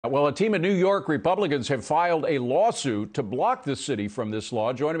Well, a team of New York Republicans have filed a lawsuit to block the city from this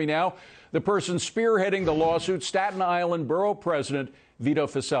law. Joining me now, the person spearheading the lawsuit, Staten Island Borough President Vito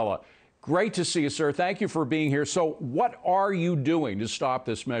Fossella. Great to see you, sir. Thank you for being here. So what are you doing to stop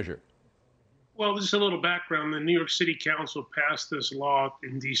this measure? Well, just a little background. The New York City Council passed this law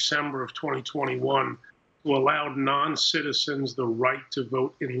in December of 2021 to allow non-citizens the right to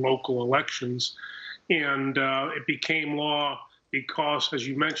vote in local elections. And it became law because, as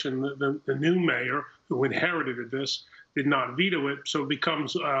you mentioned, the new mayor who inherited this did not veto it. So it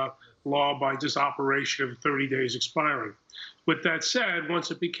becomes law by just operation of 30 days expiring. With that said,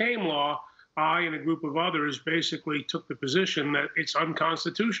 once it became law, I and a group of others basically took the position that it's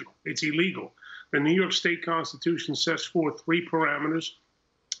unconstitutional. It's illegal. The New York State Constitution sets forth 3 parameters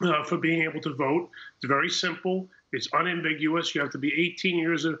for being able to vote. It's very simple. It's unambiguous. You have to be 18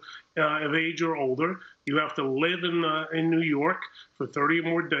 years of age or older. You have to live in New York for 30 or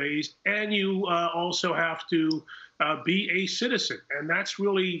more days. And you also have to be a citizen. And that's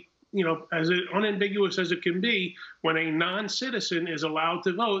really, you know, as unambiguous as it can be. When a non-citizen is allowed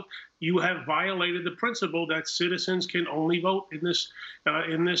to vote, you have violated the principle that citizens can only vote in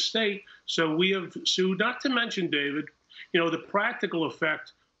this state. So we have sued, not to mention, David, you know, the practical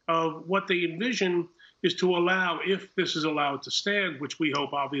effect of what they envision is to allow, if this is allowed to stand, which we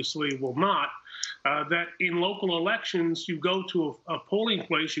hope obviously will not, that in local elections, you go to a polling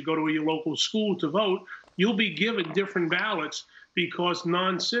place, you go to your local school to vote, you'll be given different ballots because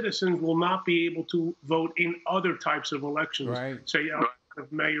non-citizens will not be able to vote in other types of elections, right. Say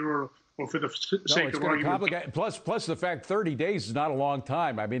mayor or for the sake of argument. Plus the fact 30 days is not a long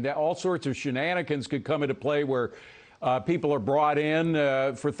time. I mean, all sorts of shenanigans could come into play where people are brought in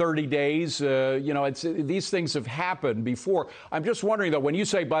for 30 days. You know, these things have happened before. I'm just wondering, though, when you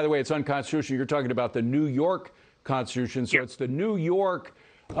say, by the way, it's unconstitutional, you're talking about the New York Constitution. So it's the New York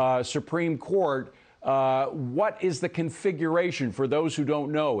Supreme Court. What is the configuration for those who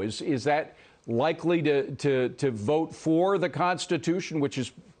don't know? Is that likely to vote for the Constitution, which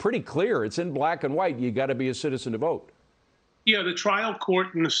is pretty clear? It's in black and white. You got to be a citizen to vote. Yeah, the trial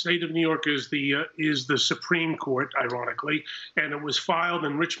court in the state of New York is the Supreme Court, ironically, and it was filed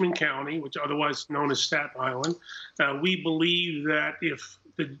in Richmond County, which otherwise known as Staten Island. We believe that if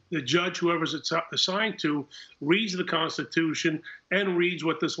the judge, whoever's it's assigned to, reads the Constitution and reads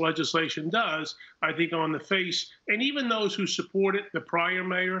what this legislation does, I think on the face, and even those who support it, the prior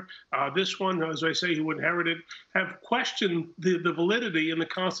mayor, this one, as I say, who inherited, have questioned the validity and the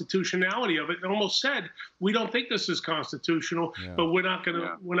constitutionality of it, and almost said, we don't think this is constitutional, but we're not going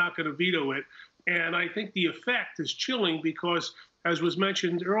to veto it. And I think the effect is chilling because, as was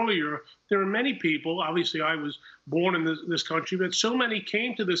mentioned earlier, there are many people, obviously I was born in this country, but so many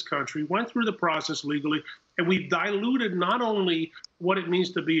came to this country, went through the process legally, and we've diluted not only what it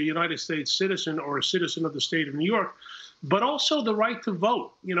means to be a United States citizen or a citizen of the state of New York, but also the right to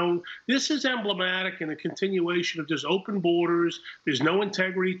vote. You know, this is emblematic and a continuation of just open borders. There's no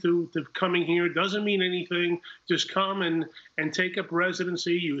integrity to coming here. It doesn't mean anything. Just come and take up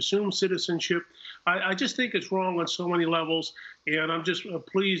residency. You assume citizenship. I just think it's wrong on so many levels, and I'm just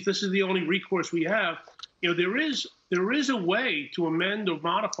pleased. This is the only recourse we have. You know, there is a way to amend or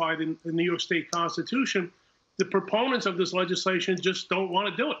modify the New York State Constitution. The proponents of this legislation just don't want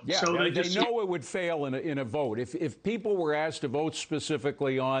to do it. Yeah, so they know it would fail in a vote. If people were asked to vote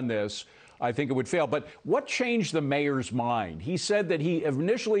specifically on this, I think it would fail. But what changed the mayor's mind? He said that he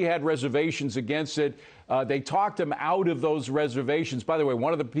initially had reservations against it. They talked him out of those reservations. By the way,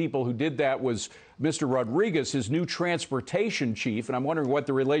 one of the people who did that was Mr. Rodriguez, his new transportation chief. And I'm wondering what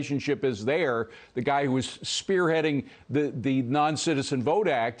the relationship is there. The guy who was spearheading the Non-Citizen Vote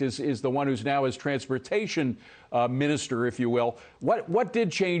Act is the one who's now his transportation minister, if you will. What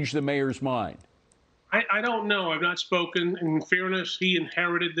did change the mayor's mind? I don't know. I've not spoken. In fairness, he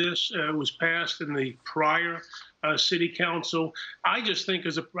inherited this. It was passed in the prior city council. I just think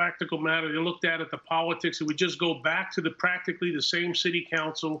as a practical matter, they looked at it, the politics, it would just go back to practically the same city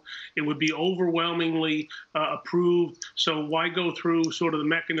council. It would be overwhelmingly approved. So why go through sort of the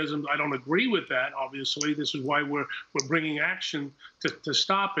mechanisms? I don't agree with that, obviously. This is why we're bringing action to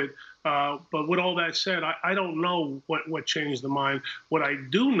stop it. But with all that said, I don't know what changed the mind. What I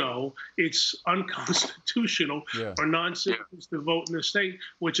do know, it's unconstitutional for non-citizens to vote in the state,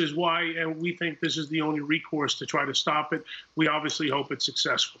 which is why, and we think this is the only recourse to try to stop it. We obviously hope it's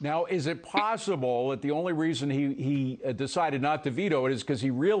successful. Now, is it possible that the only reason he decided not to veto it is because he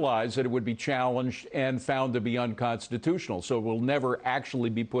realized that it would be challenged and found to be unconstitutional, so it will never actually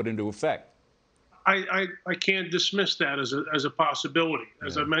be put into effect? I can't dismiss that as a possibility.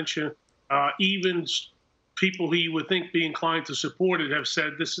 As I mentioned, even people who you would think be inclined to support it have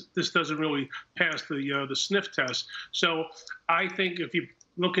said this doesn't really pass the sniff test. So I think if you're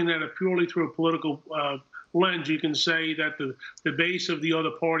looking at it purely through a political lens, you can say that the base of the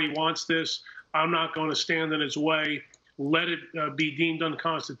other party wants this. I'm not going to stand in its way. Let it be deemed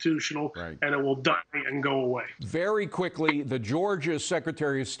unconstitutional, right, and it will die and go away. Very quickly, the Georgia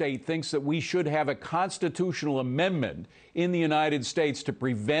Secretary of State thinks that we should have a constitutional amendment in the United States to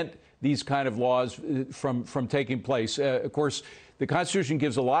prevent these kind of laws from taking place. Of course, the Constitution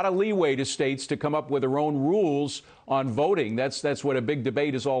gives a lot of leeway to states to come up with their own rules on voting. That's what a big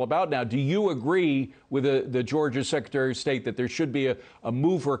debate is all about now. Do you agree with the Georgia Secretary of State that there should be a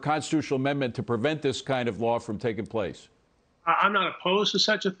move for a constitutional amendment to prevent this kind of law from taking place? I'm not opposed to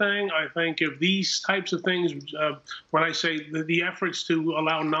such a thing. I think if these types of things, when I say the efforts to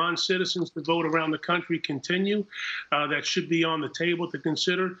allow non-citizens to vote around the country continue, that should be on the table to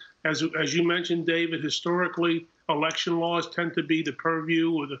consider. As you mentioned, David, historically, election laws tend to be the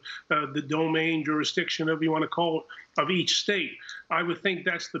purview or the domain, jurisdiction, whatever you want to call it, of each state. I would think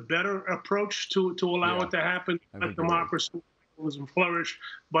that's the better approach to allow it to happen. Let democracy flourish,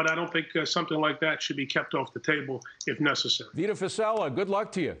 but I don't think something like that should be kept off the table if necessary. Vito Fossella, good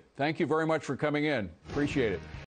luck to you. Thank you very much for coming in. Appreciate it.